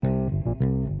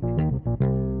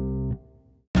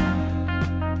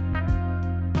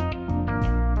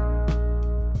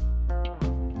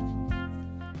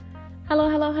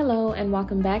Hello, and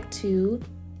welcome back to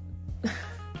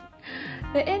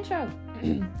the intro.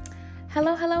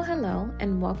 Hello,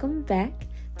 and welcome back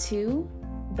to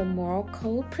the Moral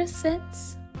Code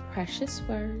Presents Precious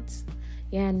Words.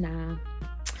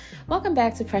 Welcome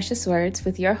back to Precious Words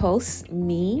with your host,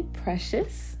 me,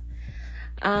 Precious.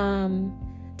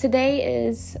 Today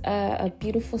is a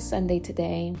beautiful Sunday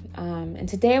today, and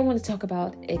today I want to talk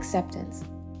about acceptance.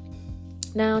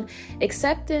 Now,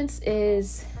 acceptance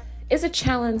is a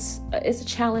challenge. It's a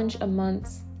challenge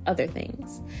amongst other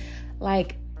things.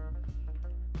 Like,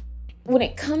 when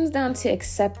it comes down to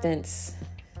acceptance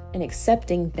and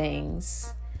accepting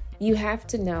things, you have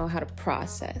to know how to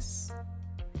process.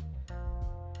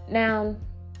 Now,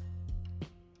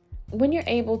 when you're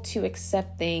able to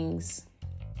accept things,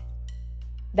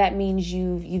 that means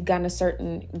you've gotten a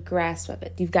certain grasp of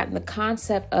it. You've gotten the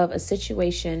concept of a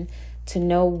situation to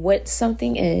know what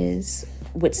something is,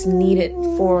 what's needed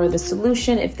for the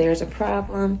solution, if there's a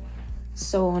problem,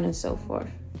 so on and so forth.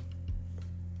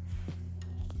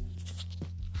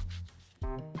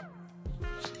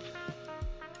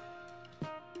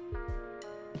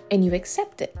 And you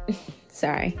accept it.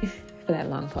 Sorry for that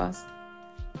long pause.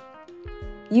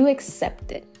 You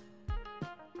accept it.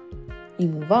 You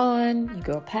move on, you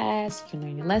go past, you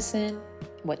learn your lesson,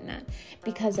 whatnot.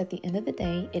 Because at the end of the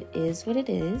day, it is what it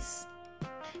is.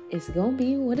 It's going to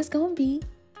be what it's going to be.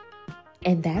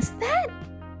 And that's that.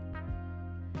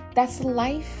 That's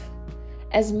life.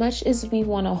 As much as we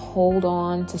want to hold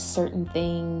on to certain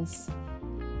things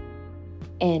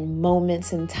and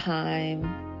moments in time,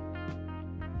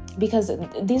 because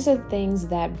these are things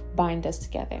that bind us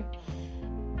together.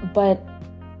 But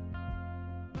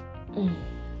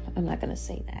I'm not going to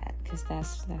say that because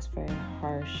that's very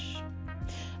harsh.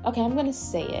 Okay, I'm going to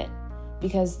say it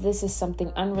because this is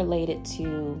something unrelated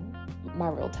to my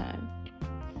real time.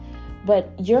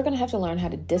 But you're going to have to learn how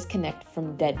to disconnect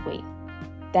from dead weight.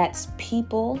 That's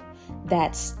people,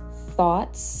 that's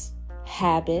thoughts,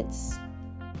 habits.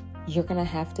 You're going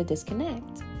to have to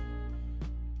disconnect.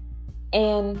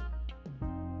 And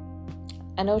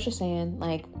I know what you're saying,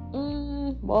 like,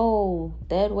 whoa,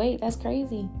 dead weight, that's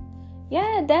crazy.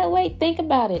 Yeah, dead weight, think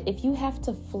about it. If you have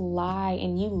to fly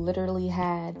and you literally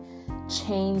had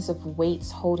chains of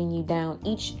weights holding you down,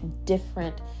 each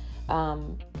different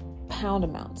pound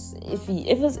amounts. If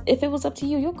it was up to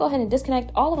you, you'll go ahead and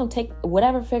disconnect all of them, take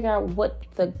whatever, figure out what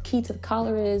the key to the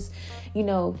collar is,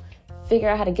 figure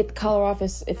out how to get the collar off,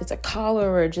 if it's a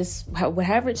collar or just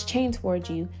whatever it's chained towards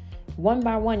you. One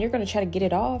by one, you're going to try to get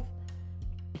it off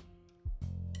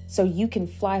so you can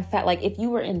fly fast. Like, if you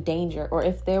were in danger, or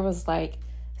if there was like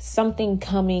something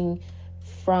coming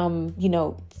from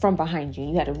behind you,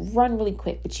 you had to run really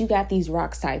quick, but you got these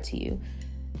rocks tied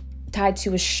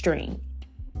to a string.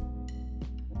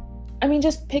 I mean,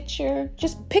 just picture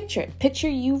it. Picture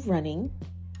you running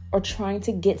or trying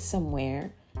to get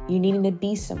somewhere. You needing to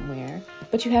be somewhere,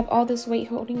 but you have all this weight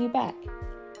holding you back.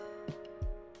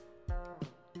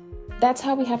 That's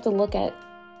how we have to look at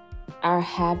our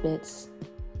habits.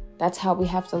 That's how we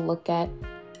have to look at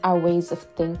our ways of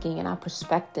thinking and our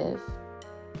perspective.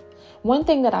 One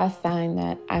thing that I find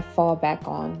that I fall back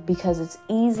on, because it's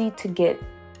easy to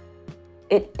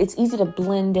it's easy to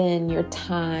blend in your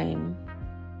time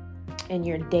and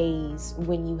your days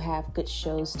when you have good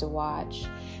shows to watch,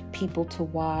 people to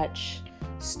watch,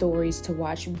 stories to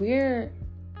watch. We're,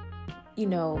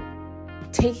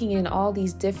 taking in all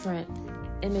these different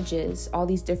images, all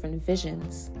these different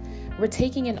visions. We're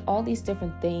taking in all these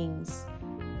different things,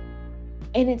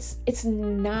 and it's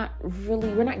not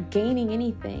really, we're not gaining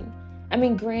anything. I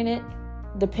mean, granted,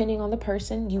 depending on the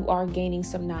person, you are gaining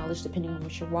some knowledge, depending on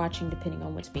what you're watching, depending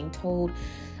on what's being told.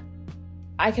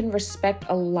 I can respect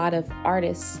a lot of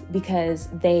artists because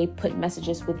they put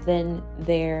messages within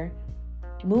their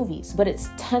movies, but it's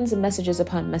tons of messages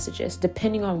upon messages.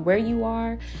 Depending on where you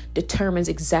are determines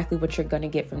exactly what you're going to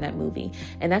get from that movie.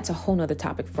 And that's a whole nother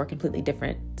topic for a completely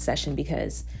different session,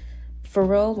 because for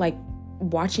real, like,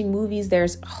 watching movies,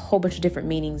 there's a whole bunch of different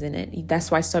meanings in it.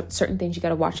 That's why certain things you got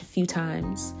to watch a few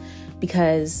times,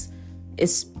 because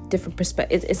it's different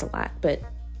perspective. It's a lot. But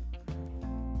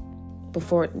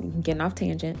before getting off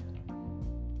tangent,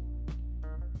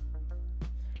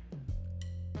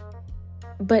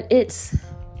 but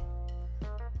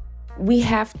we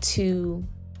have to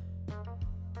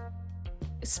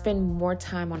spend more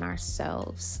time on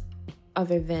ourselves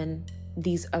other than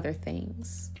these other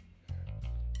things.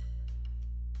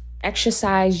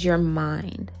 Exercise your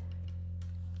mind.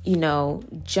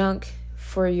 Junk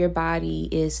for your body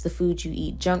is the food you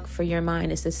eat. Junk for your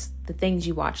mind is the things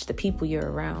you watch, the people you're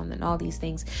around, and all these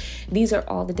things. These are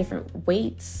all the different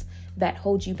weights that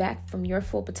hold you back from your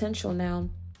full potential. Now,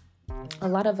 a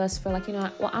lot of us feel like,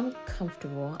 well, I'm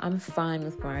comfortable. I'm fine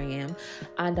with where I am.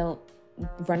 I don't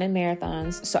run in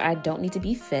marathons, so I don't need to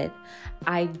be fit.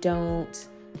 I don't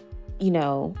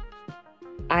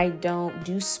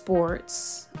do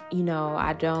sports.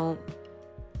 I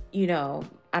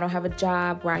don't have a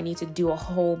job where I need to do a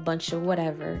whole bunch of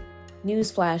whatever.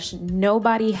 Newsflash,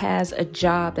 nobody has a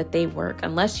job that they work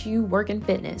unless you work in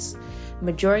fitness.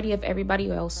 Majority of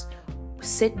everybody else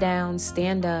sit down,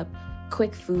 stand up,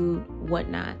 quick food,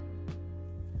 whatnot.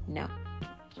 No.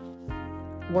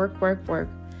 Work.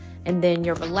 And then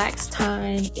your relaxed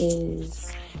time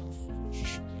is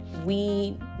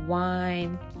weed,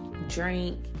 wine,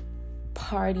 drink,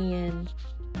 partying,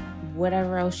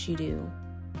 whatever else you do.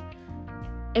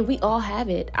 And we all have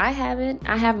it. I have it.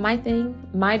 I have my thing.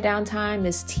 My downtime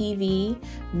is TV,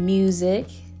 music,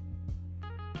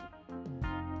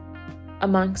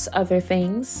 amongst other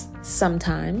things,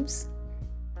 sometimes.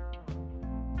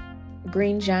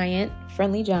 Green giant,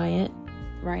 friendly giant,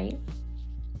 right?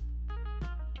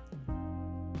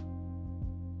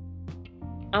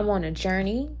 I'm on a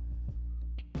journey.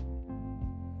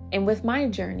 And with my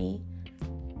journey,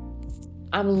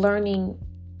 I'm learning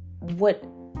what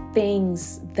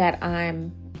things that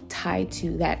I'm tied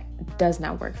to that does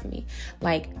not work for me.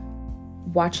 Like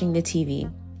watching the TV.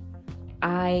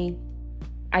 I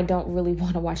don't really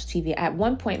want to watch TV. At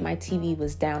one point, my TV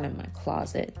was down in my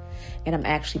closet, and I'm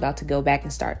actually about to go back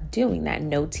and start doing that.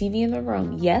 No TV in the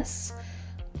room. Yes,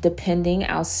 depending,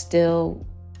 I'll still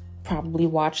probably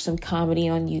watch some comedy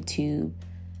on YouTube.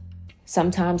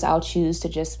 Sometimes I'll choose to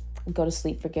just go to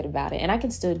sleep, forget about it. And I can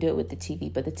still do it with the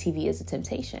TV, but the TV is a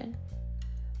temptation.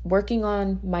 Working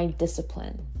on my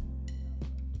discipline.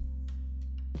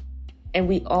 And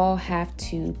we all have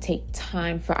to take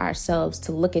time for ourselves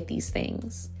to look at these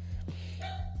things.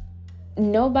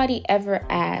 Nobody ever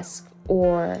asked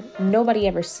or nobody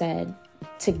ever said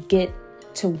to get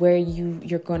to where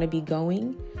you're going to be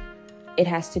going, it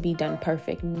has to be done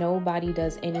perfect. Nobody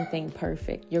does anything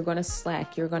perfect. You're going to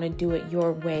slack. You're going to do it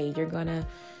your way. You're going to,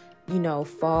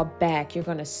 fall back. You're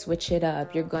going to switch it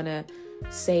up. You're going to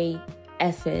say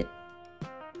F it.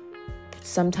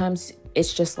 Sometimes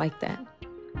it's just like that.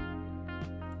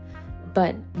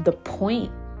 But the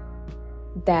point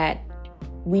that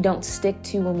we don't stick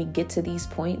to when we get to these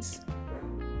points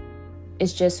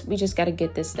is we just got to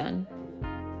get this done.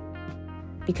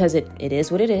 Because it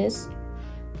is what it is.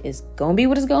 It's going to be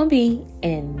what it's going to be.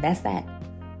 And that's that.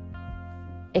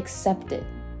 Accept it.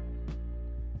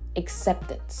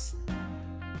 Acceptance.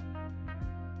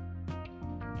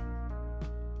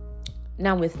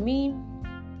 Now with me,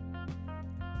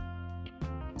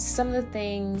 some of the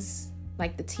things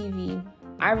like the TV,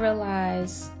 I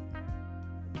realize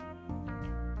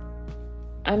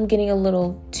I'm getting a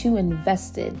little too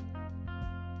invested,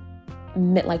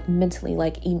 mentally,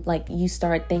 like you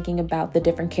start thinking about the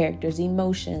different characters'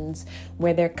 emotions,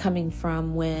 where they're coming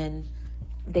from when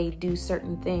they do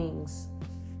certain things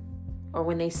or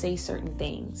when they say certain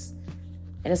things.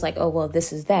 And it's like, oh, well,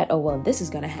 this is that. Oh, well, this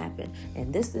is going to happen.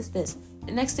 And this.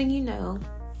 The next thing you know,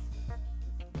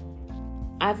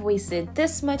 I've wasted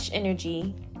this much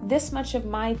energy, this much of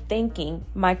my thinking,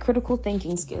 my critical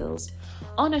thinking skills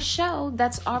on a show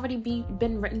that's already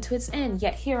been written to its end.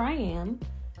 Yet here I am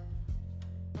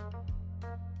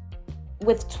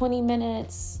with 20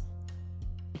 minutes,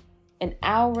 an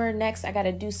hour. Next, I got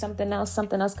to do something else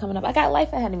coming up. I got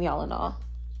life ahead of me all in all.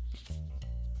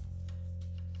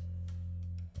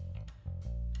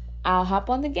 I'll hop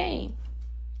on the game.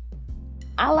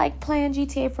 I like playing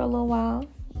GTA for a little while.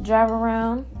 Drive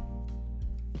around.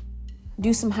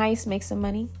 Do some heists, make some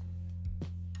money.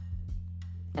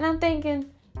 And I'm thinking,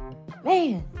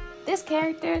 man, this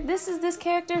is this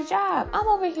character's job. I'm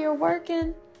over here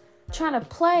working, trying to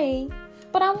play,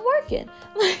 but I'm working.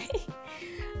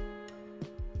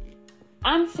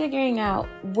 I'm figuring out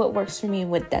what works for me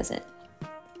and what doesn't.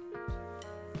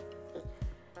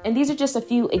 And these are just a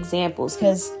few examples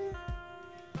because,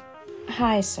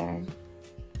 hi, sir.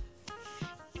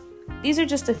 These are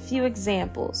just a few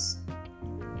examples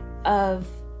of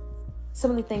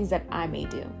some of the things that I may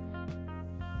do.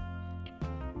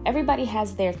 Everybody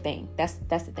has their thing. That's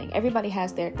the thing. Everybody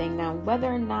has their thing. Now, whether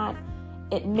or not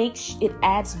it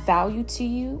adds value to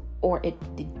you or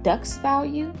it deducts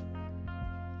value,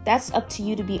 that's up to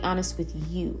you to be honest with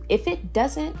you. If it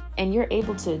doesn't, and you're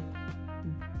able to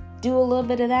do a little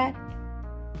bit of that,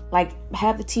 like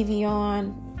have the TV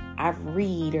on, I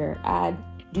read or I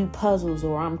do puzzles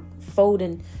or I'm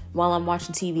folding while I'm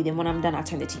watching TV. Then when I'm done, I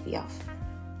turn the TV off.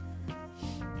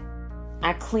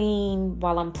 I clean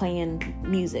while I'm playing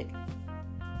music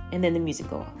and then the music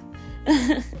go off.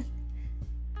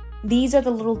 These are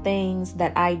the little things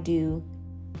that I do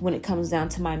when it comes down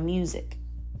to my music.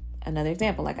 Another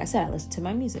example, like I said, I listen to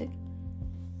my music.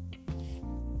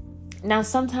 Now,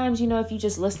 sometimes, if you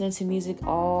just listening to music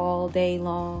all day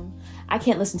long, I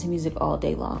can't listen to music all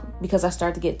day long because I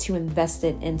start to get too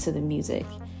invested into the music.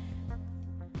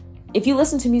 If you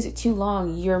listen to music too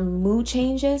long, your mood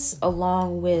changes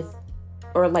along with,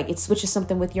 or like it switches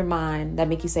something with your mind that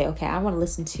make you say, okay, I want to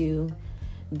listen to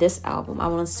this album. I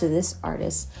want to listen to this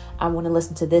artist. I want to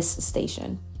listen to this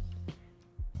station.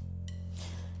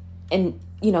 And,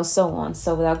 so on.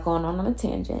 So without going on a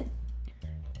tangent,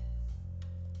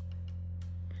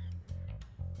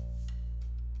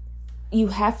 you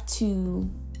have to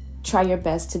try your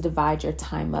best to divide your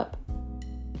time up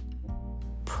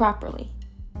properly.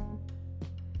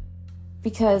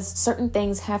 Because certain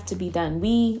things have to be done.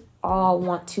 We all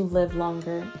want to live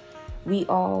longer. We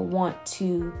all want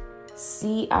to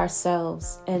see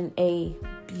ourselves in a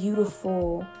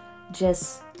beautiful,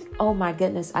 just, oh my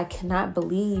goodness, I cannot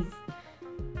believe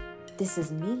this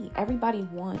is me. Everybody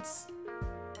wants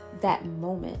that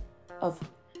moment of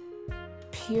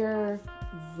pure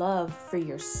love for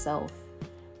yourself.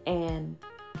 And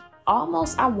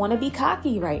almost, I want to be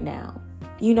cocky right now.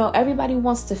 Everybody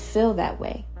wants to feel that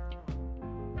way.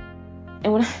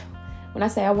 And when I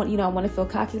say I want to feel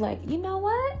cocky, like, you know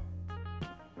what?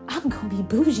 I'm going to be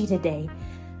bougie today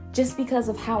just because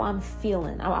of how I'm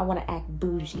feeling. I want to act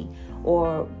bougie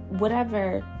or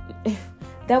whatever.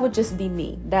 That would just be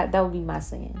me. That would be my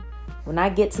saying. When I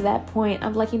get to that point,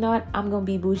 I'm like, you know what? I'm going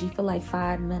to be bougie for like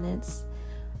 5 minutes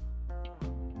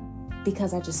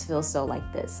because I just feel so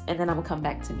like this. And then I'm going to come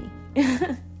back to me.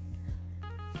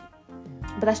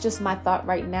 But that's just my thought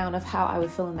right now of how I would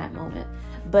feel in that moment.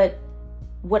 But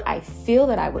what I feel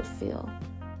that I would feel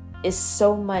is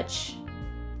so much,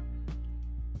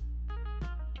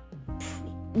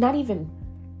 not even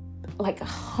like a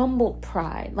humbled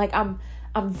pride. Like I'm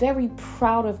very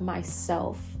proud of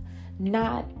myself,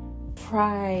 not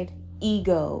pride,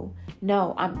 ego.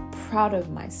 No, I'm proud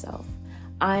of myself.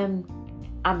 I'm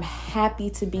happy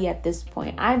to be at this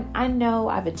point. I know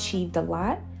I've achieved a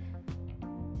lot.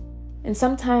 And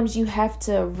sometimes you have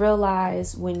to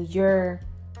realize when you're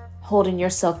holding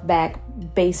yourself back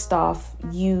based off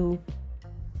you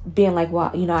being like,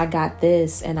 well, I got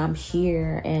this and I'm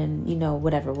here and,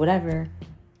 whatever.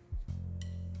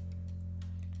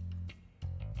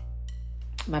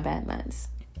 My bad, mine's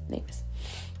neighbors.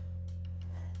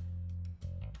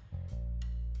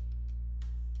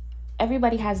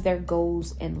 Everybody has their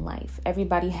goals in life.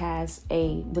 Everybody has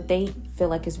what they feel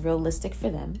like is realistic for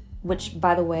them, which,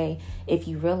 by the way, if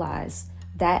you realize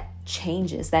that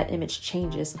image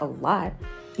changes a lot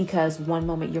because one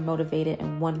moment you're motivated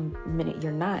and one minute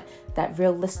you're not. That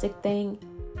realistic thing,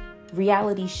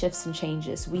 reality shifts and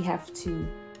changes. We have to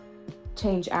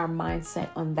change our mindset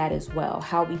on that as well,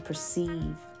 how we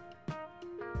perceive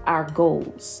our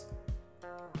goals.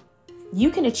 You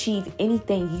can achieve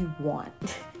anything you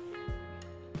want.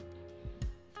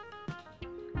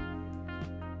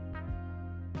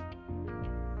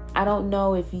 I don't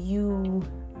know if you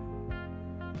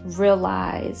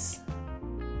realize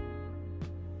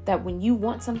that when you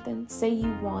want something, say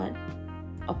you want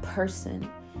a person,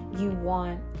 you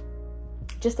want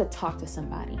just to talk to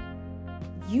somebody,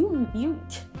 you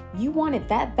want it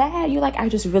that bad. You're like, I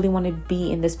just really want to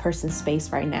be in this person's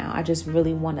space right now. I just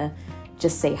really want to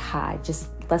just say hi. Just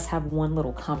let's have one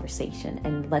little conversation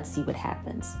and let's see what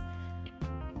happens.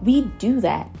 We do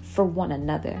that for one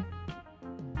another.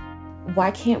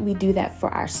 Why can't we do that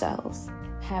for ourselves?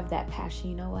 Have that passion.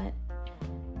 You know what?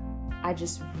 I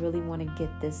just really want to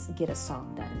get a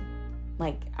song done.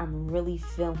 Like, I'm really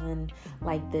feeling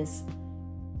like this.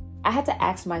 I had to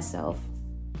ask myself,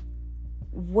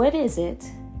 what is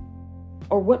it,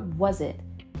 or what was it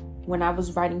when I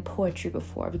was writing poetry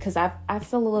before? Because I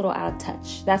feel a little out of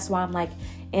touch. That's why I'm like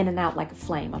in and out like a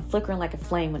flame. I'm flickering like a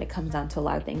flame when it comes down to a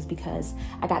lot of things, because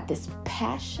I got this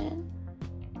passion,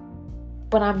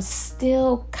 but I'm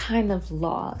still kind of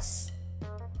lost.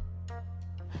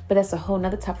 But that's a whole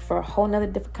nother topic for a whole nother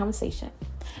different conversation.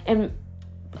 And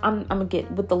I'm gonna get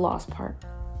with the lost part.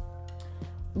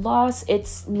 Lost,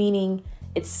 it's meaning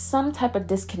it's some type of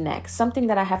disconnect, something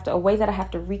that a way that I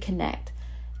have to reconnect.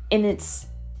 And it's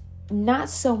not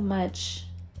so much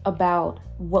about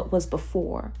what was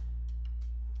before,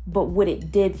 but what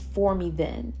it did for me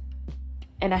then.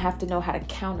 And I have to know how to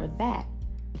counter that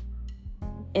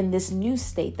in this new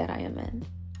state that I am in.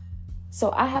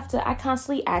 So I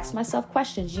constantly ask myself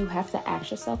questions. You have to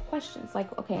ask yourself questions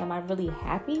like, okay, am I really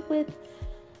happy with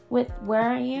where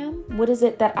I am? What is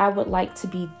it that I would like to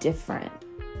be different?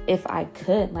 if I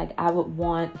could, like, I would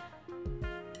want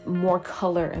more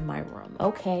color in my room.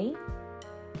 Okay.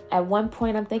 At one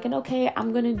point I'm thinking, okay,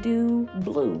 I'm going to do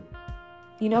blue.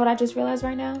 You know what I just realized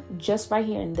right now? Just right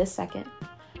here in this second.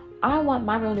 I want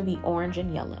my room to be orange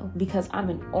and yellow because I'm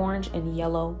an orange and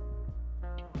yellow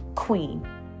queen,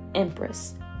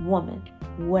 empress, woman,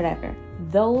 whatever.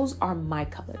 Those are my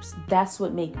colors. That's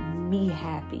what make me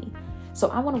happy. So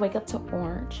I want to wake up to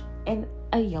orange and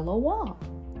a yellow wall.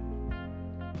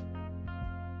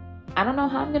 I don't know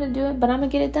how I'm going to do it, but I'm going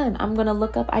to get it done. I'm going to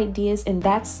look up ideas, and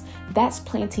that's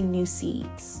planting new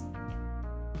seeds.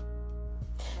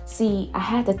 See, I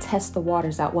had to test the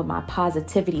waters out with my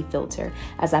positivity filter.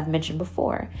 As I've mentioned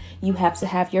before, you have to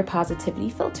have your positivity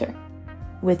filter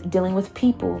with dealing with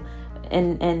people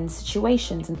and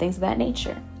situations and things of that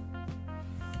nature.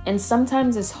 And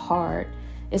sometimes it's hard.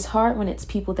 It's hard when it's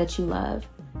people that you love.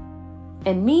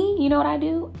 And me, you know what I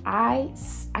do? I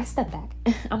step back.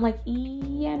 I'm like,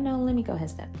 yeah, no, let me go ahead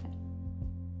and step back.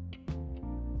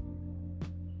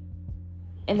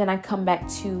 And then I come back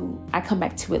to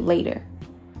it later.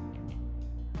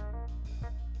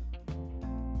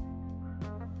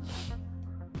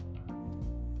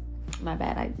 My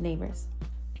bad, neighbors.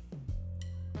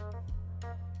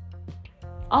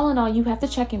 All in all, you have to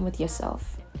check in with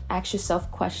yourself. Ask yourself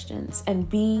questions and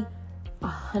be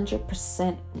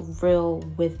 100% real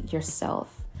with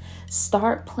yourself.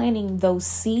 Start planting those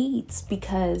seeds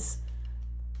because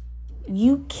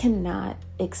you cannot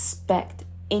expect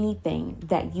anything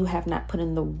that you have not put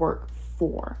in the work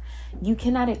for. You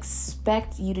cannot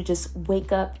expect you to just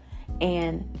wake up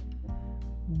and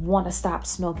want to stop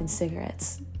smoking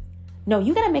cigarettes. No,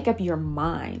 you got to make up your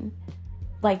mind.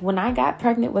 Like when I got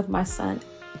pregnant with my son,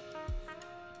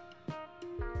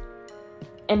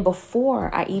 and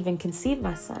before I even conceived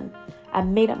my son, I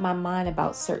made up my mind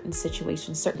about certain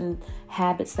situations, certain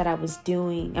habits that I was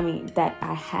doing. That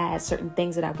I had, certain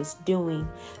things that I was doing,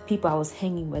 people I was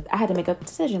hanging with. I had to make a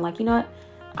decision like, you know what?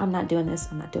 I'm not doing this.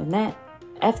 I'm not doing that.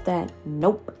 F that.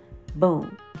 Nope.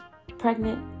 Boom.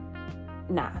 Pregnant.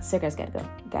 Nah, cigarettes gotta go.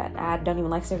 I don't even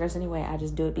like cigarettes anyway. I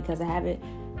just do it because I have it.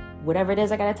 Whatever it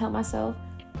is I gotta tell myself,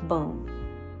 boom.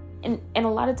 And a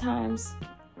lot of times,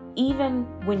 even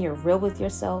when you're real with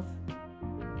yourself,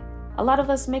 a lot of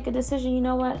us make a decision, you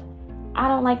know what? I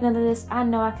don't like none of this. I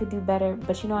know I could do better,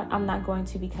 but you know what? I'm not going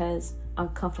to because I'm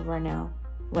comfortable right now.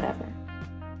 Whatever.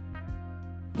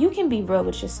 You can be real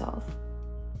with yourself.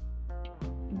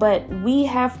 But we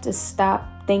have to stop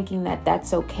thinking that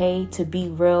that's okay to be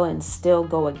real and still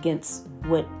go against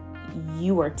what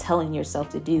you are telling yourself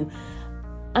to do.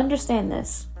 Understand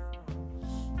this.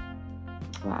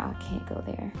 Wow, I can't go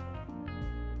there.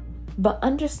 But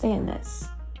understand this.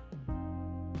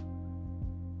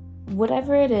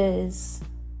 Whatever it is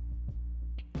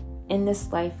in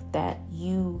this life that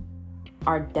you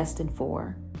are destined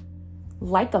for,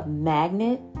 like a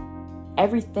magnet,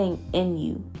 everything in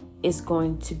you is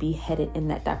going to be headed in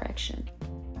that direction.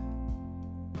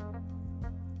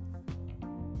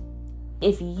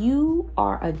 If you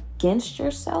are against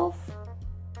yourself,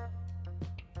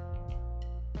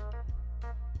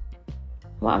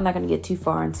 well, I'm not going to get too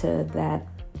far into that.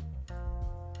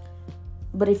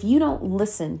 But if you don't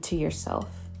listen to yourself,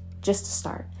 just to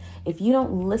start, if you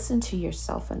don't listen to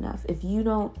yourself enough, if you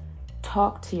don't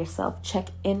talk to yourself, check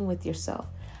in with yourself,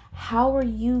 how are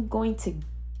you going to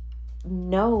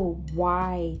know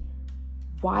why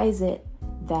is it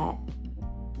that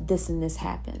this and this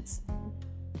happens?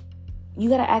 You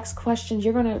got to ask questions.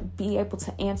 You're going to be able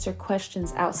to answer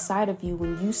questions outside of you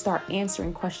when you start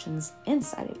answering questions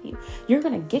inside of you. You're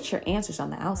going to get your answers on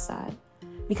the outside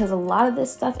because a lot of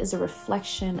this stuff is a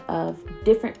reflection of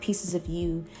different pieces of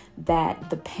you, that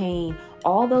the pain,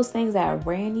 all those things that are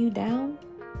wearing you down,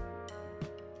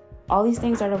 all these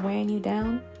things that are wearing you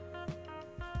down,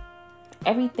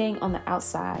 everything on the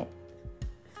outside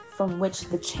from which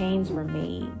the chains were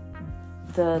made,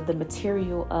 the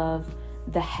material of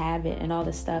the habit and all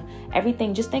this stuff,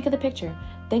 everything, just think of the picture.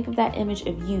 Think of that image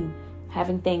of you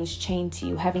having things chained to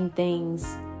you, having things,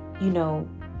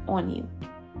 on you.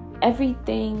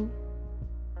 Everything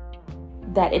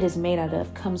that it is made out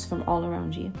of comes from all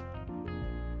around you.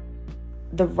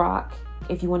 The rock,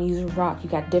 if you want to use a rock, you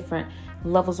got different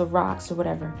levels of rocks or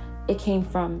whatever. It came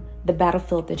from the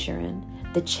battlefield that you're in.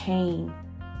 The chain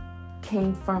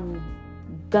came from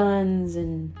guns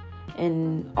and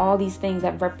all these things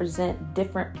that represent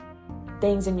different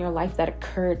things in your life that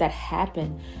occurred, that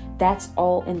happened. That's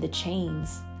all in the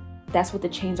chains. That's what the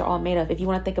chains are all made of. If you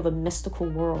want to think of a mystical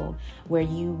world where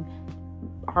you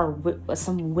are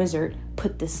some wizard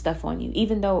put this stuff on you,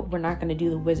 even though we're not going to do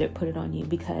the wizard put it on you,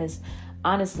 because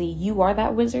honestly, you are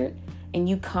that wizard and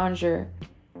you conjure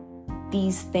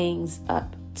these things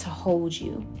up to hold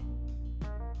you.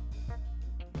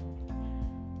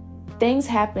 Things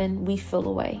happen, we feel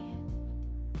away.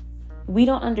 We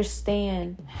don't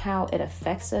understand how it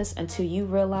affects us until you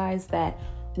realize that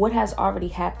what has already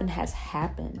happened has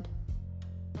happened.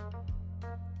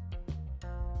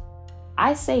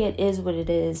 I say it is what it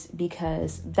is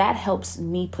because that helps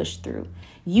me push through.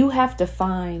 You have to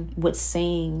find what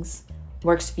sayings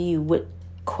works for you, what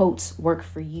quotes work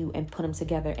for you, and put them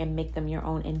together and make them your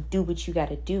own and do what you got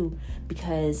to do,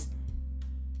 because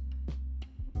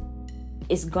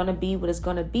it's going to be what it's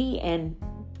going to be. And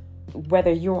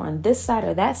whether you're on this side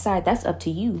or that side, that's up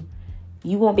to you.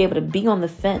 You won't be able to be on the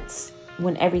fence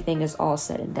when everything is all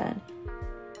said and done.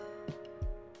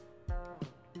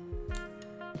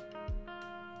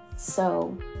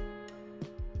 So,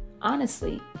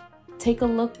 honestly, take a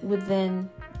look within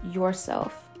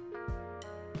yourself.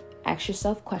 Ask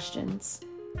yourself questions.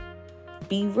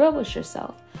 Be real with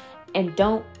yourself. And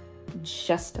don't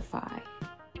justify.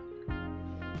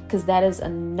 Because that is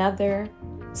another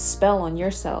spell on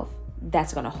yourself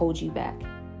that's going to hold you back.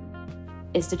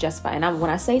 Is to justify. And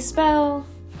when I say spell,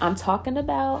 I'm talking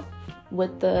about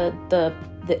with the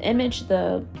image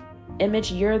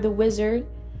you're the wizard.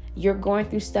 You're going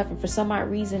through stuff, and for some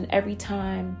odd reason, every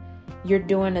time you're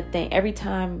doing a thing, every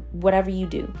time, whatever you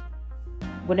do,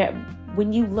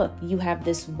 when you look, you have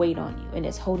this weight on you, and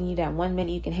it's holding you down. 1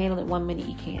 minute you can handle it, 1 minute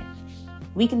you can't.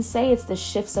 We can say it's the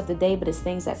shifts of the day, but it's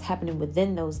things that's happening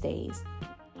within those days.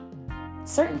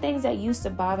 Certain things that used to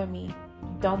bother me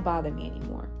don't bother me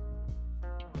anymore.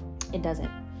 It doesn't.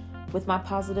 With my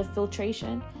positive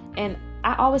filtration, and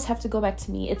I always have to go back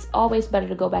to me. It's always better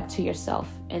to go back to yourself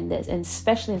in this, and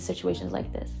especially in situations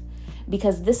like this,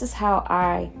 because this is how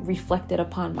I reflected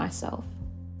upon myself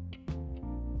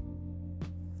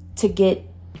to get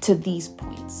to these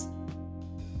points.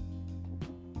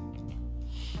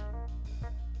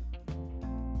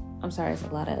 I'm sorry,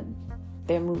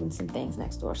 they're moving some things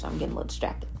next door, so I'm getting a little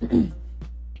distracted.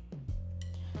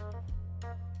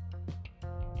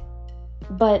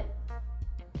 But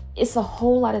it's a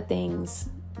whole lot of things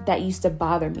that used to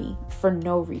bother me for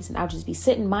no reason. I'll just be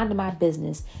sitting minding my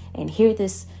business and hear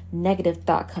this negative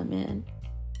thought come in.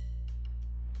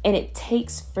 And it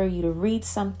takes for you to read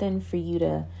something, for you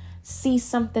to see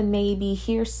something, maybe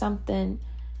hear something,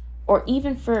 or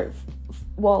even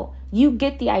you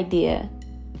get the idea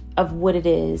of what it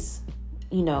is,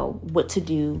 what to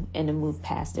do and to move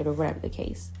past it or whatever the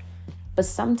case. But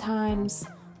sometimes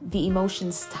the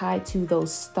emotions tied to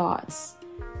those thoughts,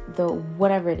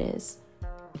 whatever it is,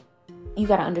 you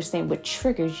got to understand what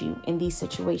triggers you in these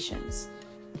situations.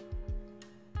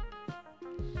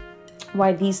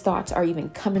 Why these thoughts are even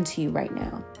coming to you right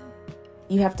now.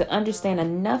 You have to understand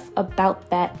enough about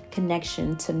that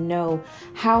connection to know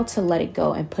how to let it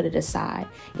go and put it aside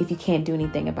if you can't do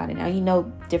anything about it. Now,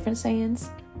 different sayings.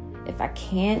 If I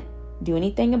can't do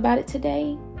anything about it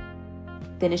today,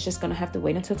 then it's just going to have to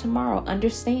wait until tomorrow.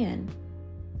 Understand.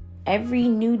 Every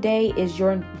new day is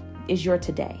your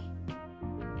today.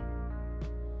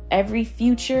 Every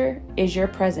future is your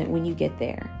present when you get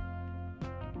there.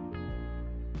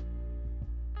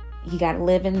 You got to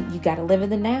live in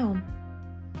the now.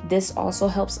 This also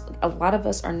helps. A lot of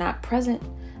us are not present.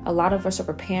 A lot of us are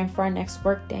preparing for our next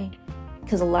work day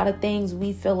because a lot of things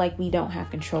we feel like we don't have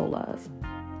control of.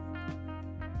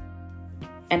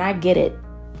 And I get it.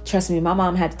 Trust me, my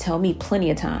mom had to tell me plenty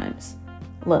of times,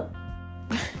 look,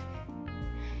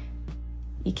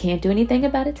 you can't do anything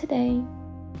about it today.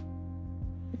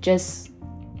 Just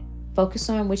focus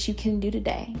on what you can do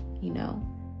today,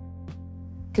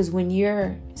 Because when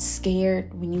you're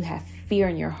scared, when you have fear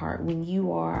in your heart, when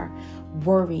you are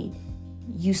worried,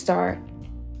 you start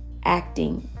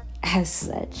acting as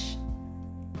such.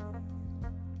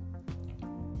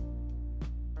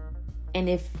 And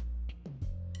if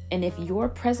your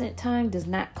present time does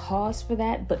not cause for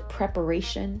that, but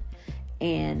preparation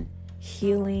and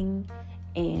healing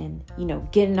and,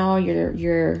 getting all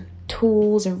your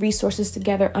tools and resources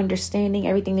together, understanding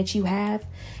everything that you have,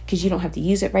 because you don't have to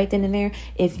use it right then and there.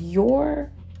 If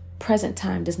your present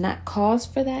time does not cause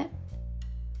for that,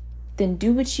 then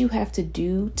do what you have to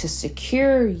do to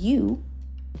secure you,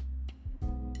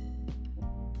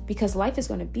 because life is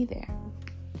going to be there.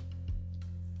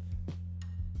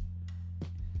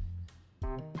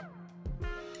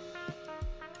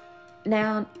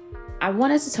 Now, I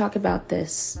wanted to talk about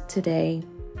this today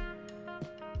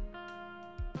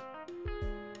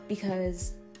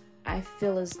because I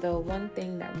feel as though one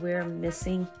thing that we're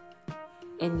missing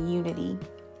in unity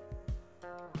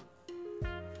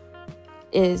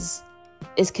is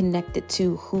is connected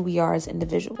to who we are as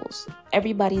individuals.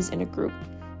 Everybody's in a group.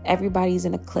 Everybody's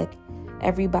in a clique.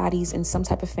 Everybody's in some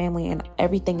type of family, and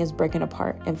everything is breaking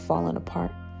apart and falling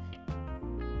apart.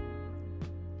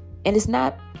 And it's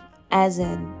not as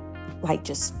in like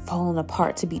just falling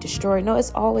apart to be destroyed. No,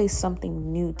 it's always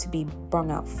something new to be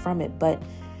brung out from it. But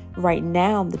right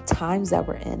now, the times that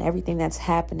we're in, everything that's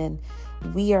happening,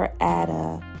 we're at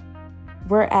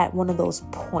one of those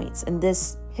points, and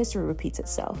this history repeats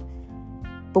itself.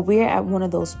 But we're at one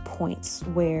of those points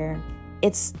where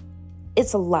it's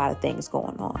a lot of things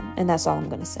going on. And that's all I'm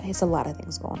going to say. It's a lot of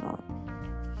things going on.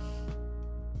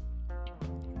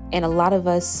 And a lot of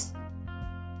us,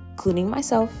 including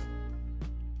myself,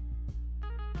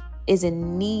 is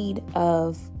in need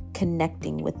of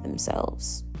connecting with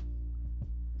themselves.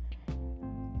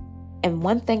 And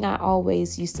one thing I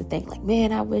always used to think, like,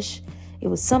 man, I wish it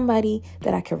was somebody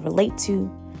that I could relate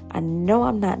to. I know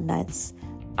I'm not nuts.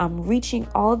 I'm reaching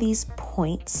all these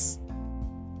points,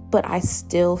 but I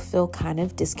still feel kind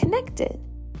of disconnected.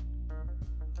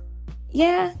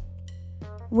 Yeah,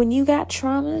 when you got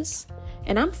traumas,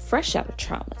 and I'm fresh out of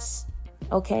traumas,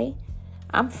 okay?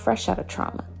 I'm fresh out of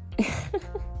trauma.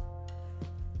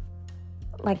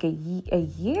 Like a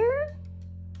year,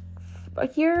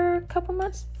 a couple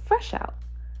months, fresh out.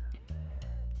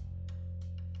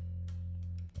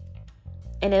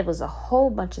 And it was a whole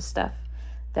bunch of stuff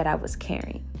that I was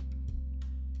carrying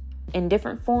in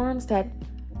different forms that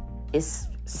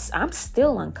I'm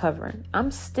still uncovering.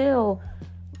 I'm still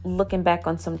looking back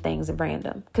on some things at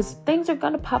random, because things are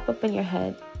going to pop up in your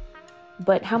head.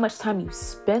 But how much time you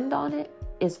spend on it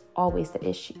is always the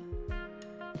issue.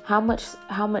 How much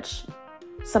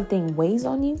something weighs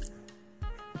on you,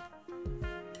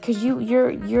 because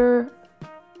you're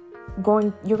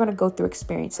going to go through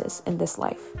experiences in this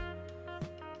life,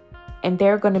 and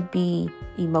they're going to be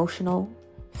emotional,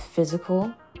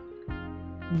 physical,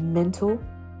 mental.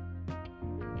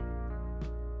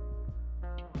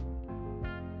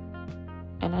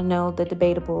 And I know the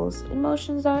debatables,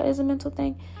 emotions is a mental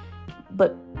thing,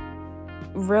 but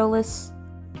realists,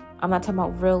 I'm not talking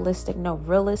about realistic, no,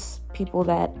 realists, people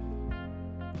that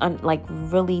like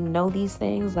really know these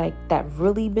things, like that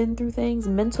really been through things.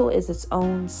 Mental is its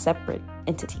own separate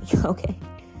entity, okay?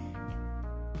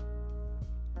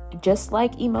 Just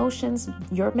like emotions,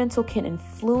 your mental can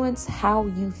influence how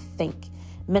you think.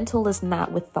 Mental is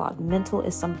not with thought. Mental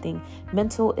is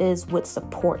what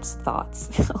supports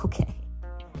thoughts, okay?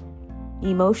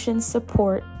 Emotions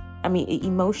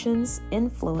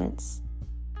influence,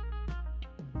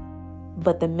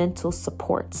 but the mental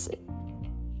supports it.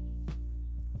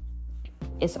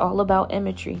 It's all about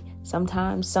imagery.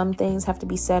 Sometimes some things have to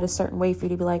be said a certain way for you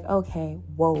to be like, okay,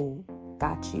 whoa,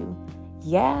 got you.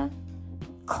 Yeah,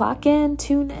 clock in,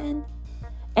 tune in.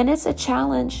 And it's a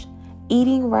challenge.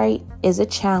 Eating right is a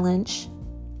challenge.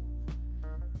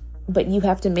 But you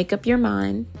have to make up your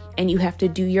mind, and you have to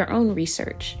do your own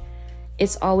research.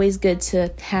 It's always good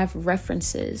to have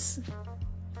references.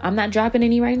 I'm not dropping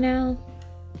any right now,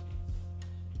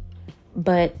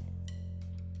 but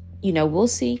we'll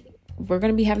see. We're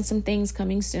going to be having some things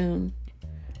coming soon.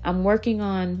 I'm working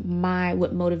on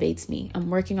what motivates me. I'm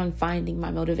working on finding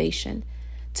my motivation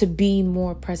to be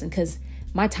more present, because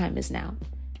my time is now.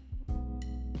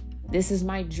 This is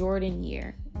my Jordan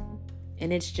year.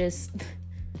 And it's just,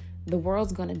 the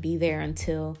world's going to be there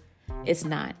until it's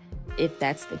not, if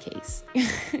that's the case.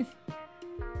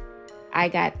 I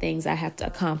got things I have to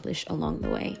accomplish along the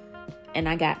way. And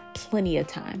I got plenty of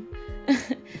time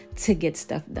to get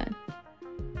stuff done.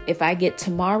 If I get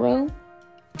tomorrow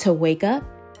to wake up,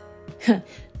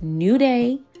 new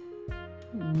day,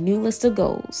 new list of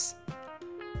goals,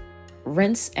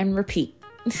 rinse and repeat.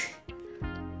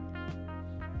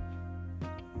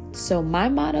 So my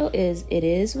motto is, it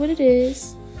is what it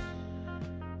is.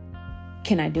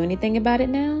 Can I do anything about it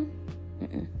now?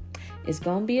 It's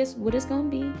going to be what it's going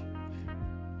to be.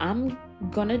 I'm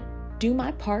going to do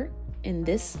my part in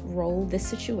this role, this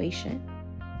situation,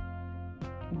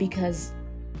 because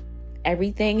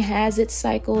everything has its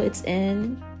cycle, its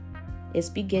end, its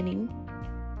beginning.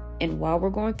 And while we're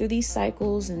going through these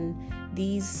cycles and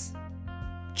these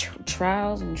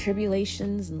trials and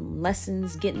tribulations and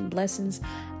lessons, getting blessings,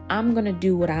 I'm going to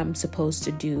do what I'm supposed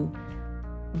to do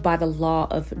by the law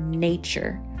of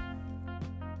nature,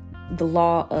 the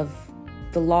law of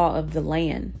the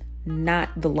land, not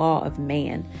the law of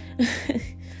man.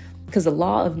 Because the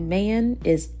law of man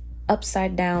is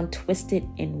upside down, twisted,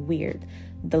 and weird.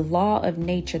 The law of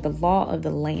nature, the law of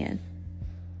the land.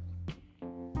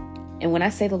 And when I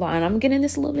say the law, and I'm getting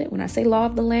this a little bit, when I say law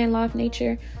of the land, law of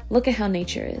nature, look at how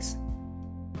nature is.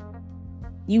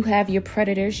 You have your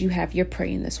predators, you have your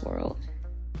prey in this world.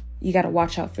 You got to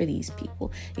watch out for these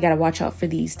people. You got to watch out for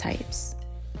these types.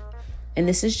 And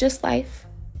this is just life.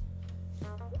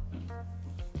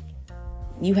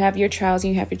 You have your trials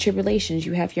and you have your tribulations.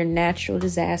 You have your natural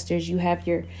disasters. You have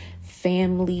your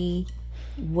family,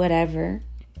 whatever.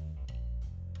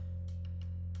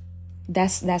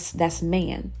 That's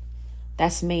man.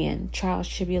 That's man. Trials,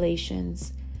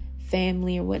 tribulations,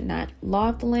 family or whatnot. Law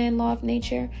of the land, law of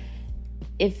nature.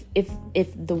 If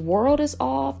the world is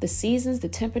off, the seasons, the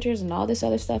temperatures, and all this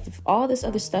other stuff, if all this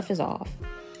other stuff is off,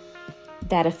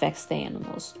 that affects the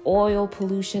animals. Oil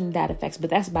pollution, that affects,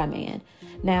 but that's by man.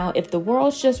 Now, if the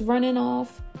world's just running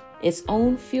off its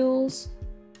own fuels,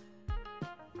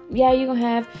 yeah, you're gonna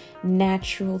have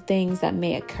natural things that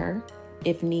may occur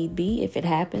if need be, if it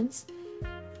happens.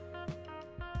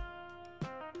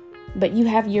 But you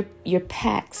have your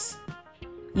packs.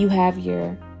 You have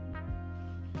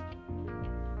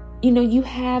you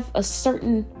have a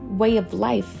certain way of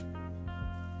life,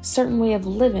 certain way of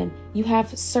living. You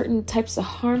have certain types of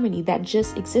harmony that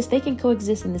just exist. They can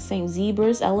coexist in the same.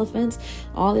 Zebras, elephants,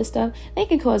 all this stuff. They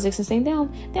can coexist in the same.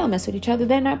 They don't mess with each other.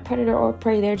 They're not predator or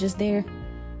prey. They're just there.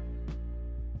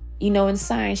 In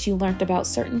science, you learned about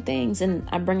certain things. And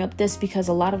I bring up this because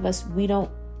a lot of us,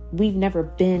 we've never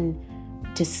been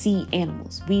to see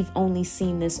animals. We've only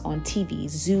seen this on TV,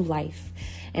 zoo life,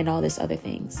 and all this other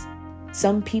things.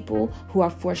 Some people who are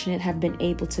fortunate have been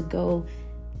able to go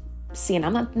see, and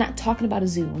I'm not talking about a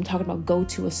zoo. I'm talking about go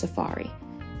to a safari.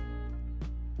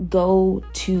 Go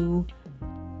to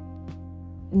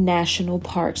national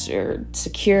parks or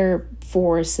secure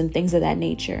forests and things of that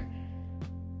nature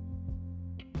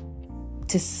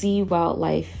to see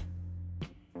wildlife.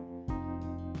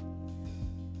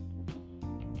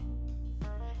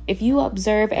 If you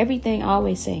observe everything, I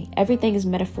always say everything is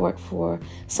metaphoric for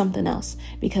something else.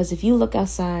 Because if you look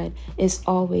outside, it's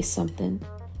always something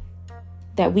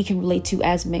that we can relate to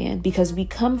as man, because we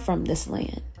come from this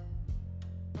land.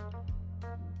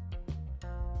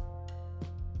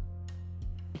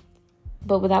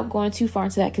 But without going too far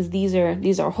into that, because these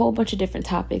are a whole bunch of different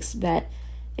topics that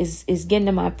is getting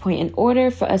to my point. In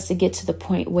order for us to get to the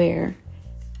point where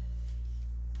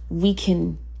we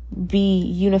can be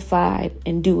unified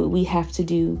and do what we have to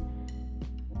do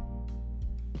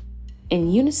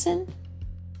in unison,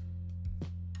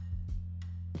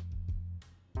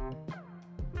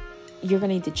 you're going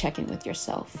to need to check in with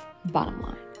yourself, bottom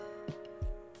line.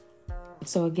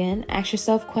 So again, ask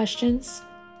yourself questions.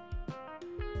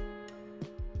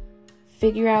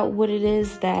 Figure out what it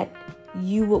is that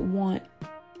you would want,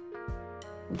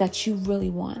 that you really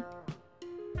want.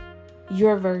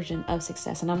 Your version of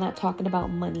success. And I'm not talking about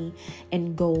money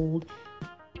and gold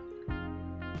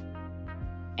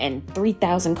and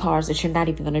 3,000 cars that you're not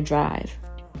even going to drive.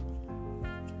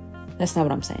 That's not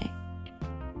what I'm saying.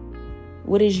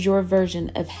 What is your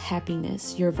version of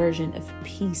happiness? Your version of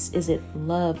peace? Is it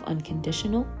love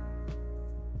unconditional?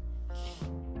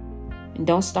 And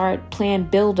don't start playing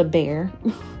Build-A-Bear.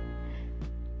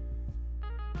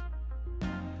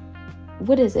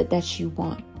 What is it that you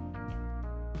want?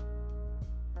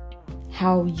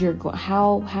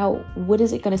 What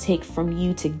is it going to take from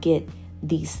you to get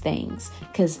these things?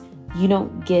 Because you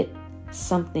don't get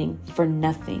something for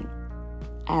nothing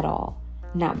at all.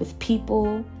 Not with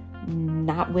people,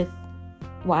 not with,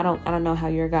 I don't know how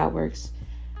your God works.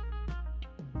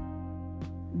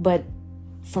 But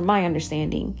from my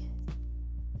understanding,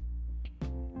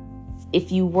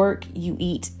 if you work, you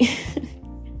eat.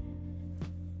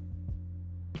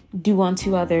 Do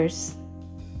unto others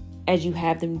as you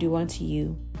have them do unto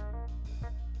you.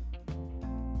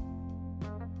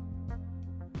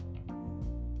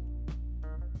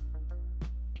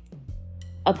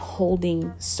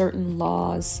 Upholding certain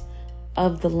laws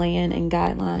of the land and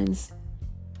guidelines.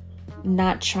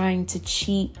 Not trying to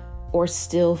cheat or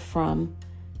steal from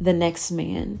the next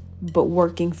man, but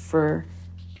working for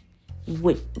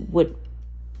what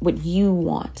you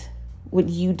want, what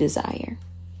you desire.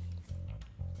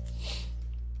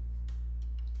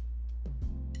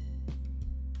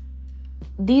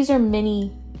 These are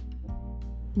many.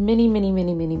 We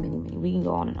can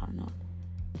go on and on and on.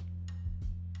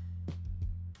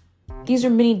 These are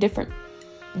many different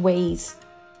ways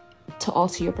to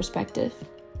alter your perspective.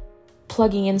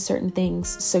 Plugging in certain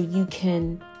things so you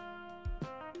can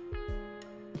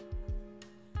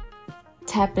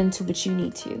tap into what you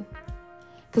need to.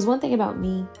 Because one thing about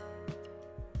me,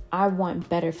 I want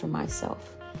better for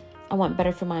myself. I want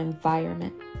better for my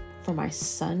environment, for my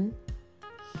son.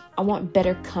 I want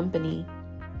better company.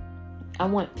 I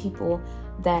want people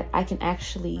that I can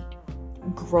actually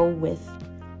grow with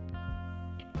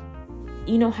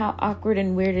you know how awkward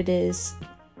and weird it is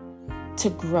to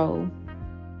grow,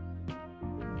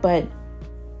 but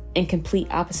in complete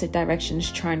opposite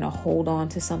directions, trying to hold on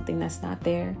to something that's not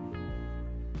there?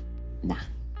 Nah.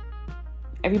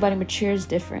 Everybody matures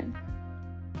different.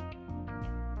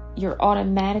 You're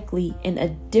automatically in a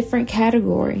different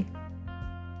category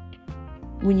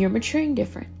when you're maturing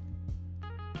different.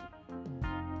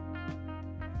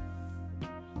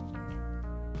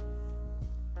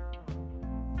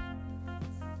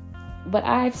 But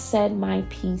I've said my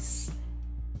piece.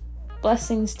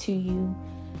 Blessings to you.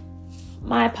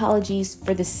 My apologies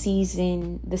for the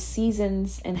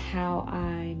seasons and how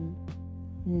I'm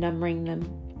numbering them.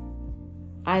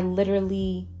 I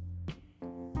literally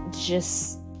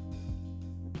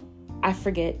I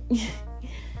forget.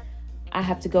 I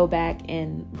have to go back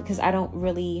because I don't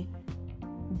really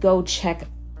go check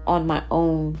on my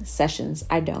own sessions.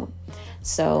 I don't.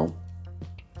 So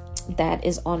that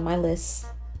is on my list,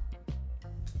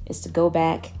 is to go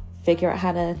back, figure out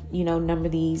how to, number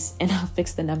these, and I'll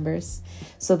fix the numbers.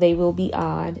 So they will be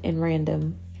odd and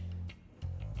random.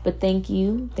 But thank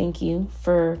you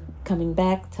for coming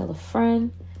back. Tell a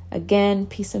friend. Again,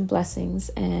 peace and blessings,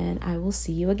 and I will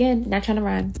see you again. Not trying to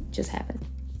rhyme, just happened.